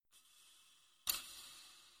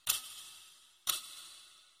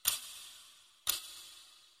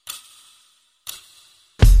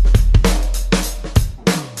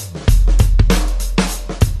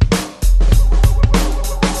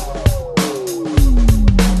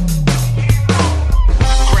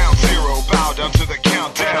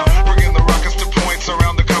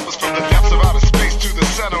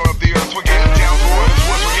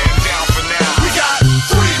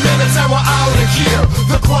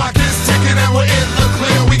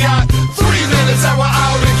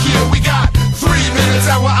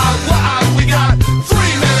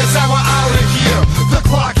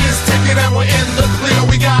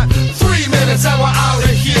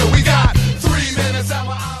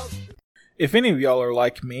if any of y'all are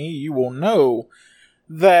like me, you will know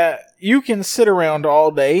that you can sit around all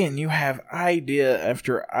day and you have idea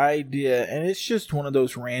after idea, and it's just one of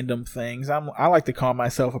those random things. I like to call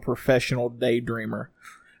myself a professional daydreamer.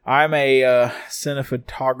 I'm a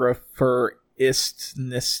cinematographer-ist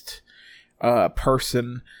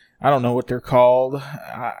person. I don't know what they're called.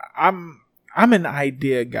 I'm an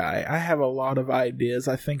idea guy. I have a lot of ideas.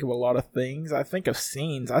 I think of a lot of things. I think of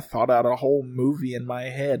scenes. I thought out a whole movie in my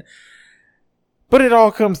head. But it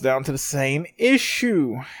all comes down to the same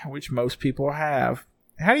issue, which most people have.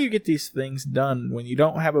 How do you get these things done when you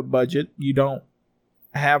don't have a budget, you don't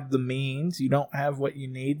have the means, you don't have what you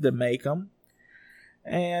need to make them?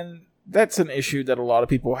 And that's an issue that a lot of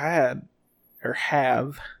people had, or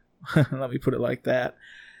have. Let me put it like that.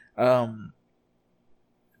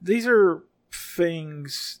 These are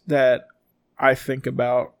things that I think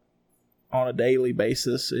about on a daily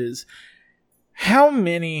basis, is how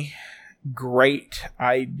many great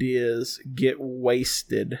ideas get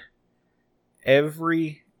wasted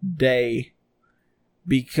every day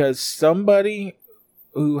because somebody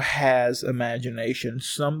who has imagination,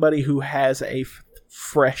 somebody who has a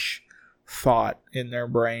fresh thought in their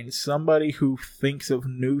brain, somebody who thinks of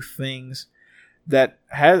new things that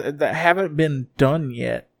haven't been done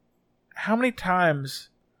yet. How many times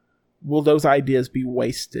will those ideas be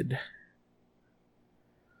wasted?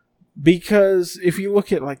 Because if you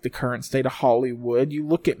look at like the current state of Hollywood, you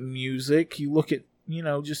look at music, you look at,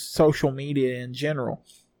 just social media in general.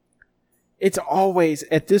 It's always,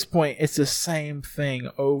 at this point, it's the same thing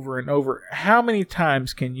over and over. How many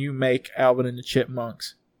times can you make Alvin and the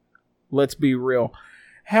Chipmunks? Let's be real.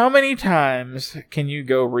 How many times can you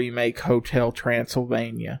go remake Hotel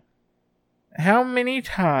Transylvania? How many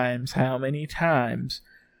times?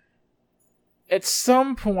 At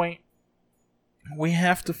some point, we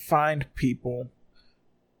have to find people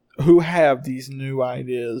who have these new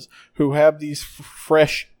ideas, who have these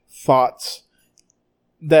fresh thoughts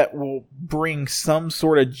that will bring some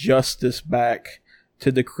sort of justice back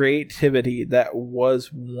to the creativity that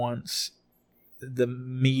was once the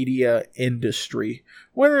media industry.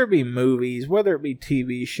 Whether it be movies, whether it be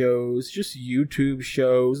TV shows, just YouTube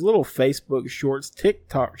shows, little Facebook shorts,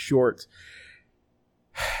 TikTok shorts.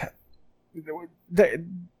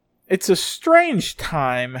 It's a strange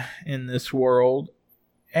time in this world,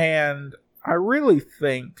 and I really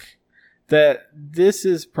think that this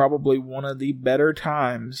is probably one of the better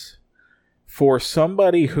times for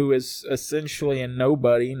somebody who is essentially a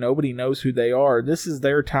nobody knows who they are. This is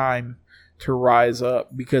their time to rise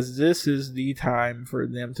up, because this is the time for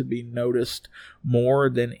them to be noticed more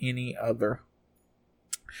than any other.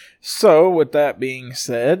 So, with that being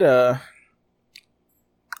said,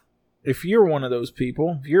 if you're one of those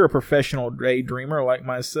people, if you're a professional daydreamer like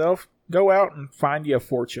myself, go out and find you a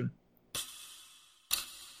fortune.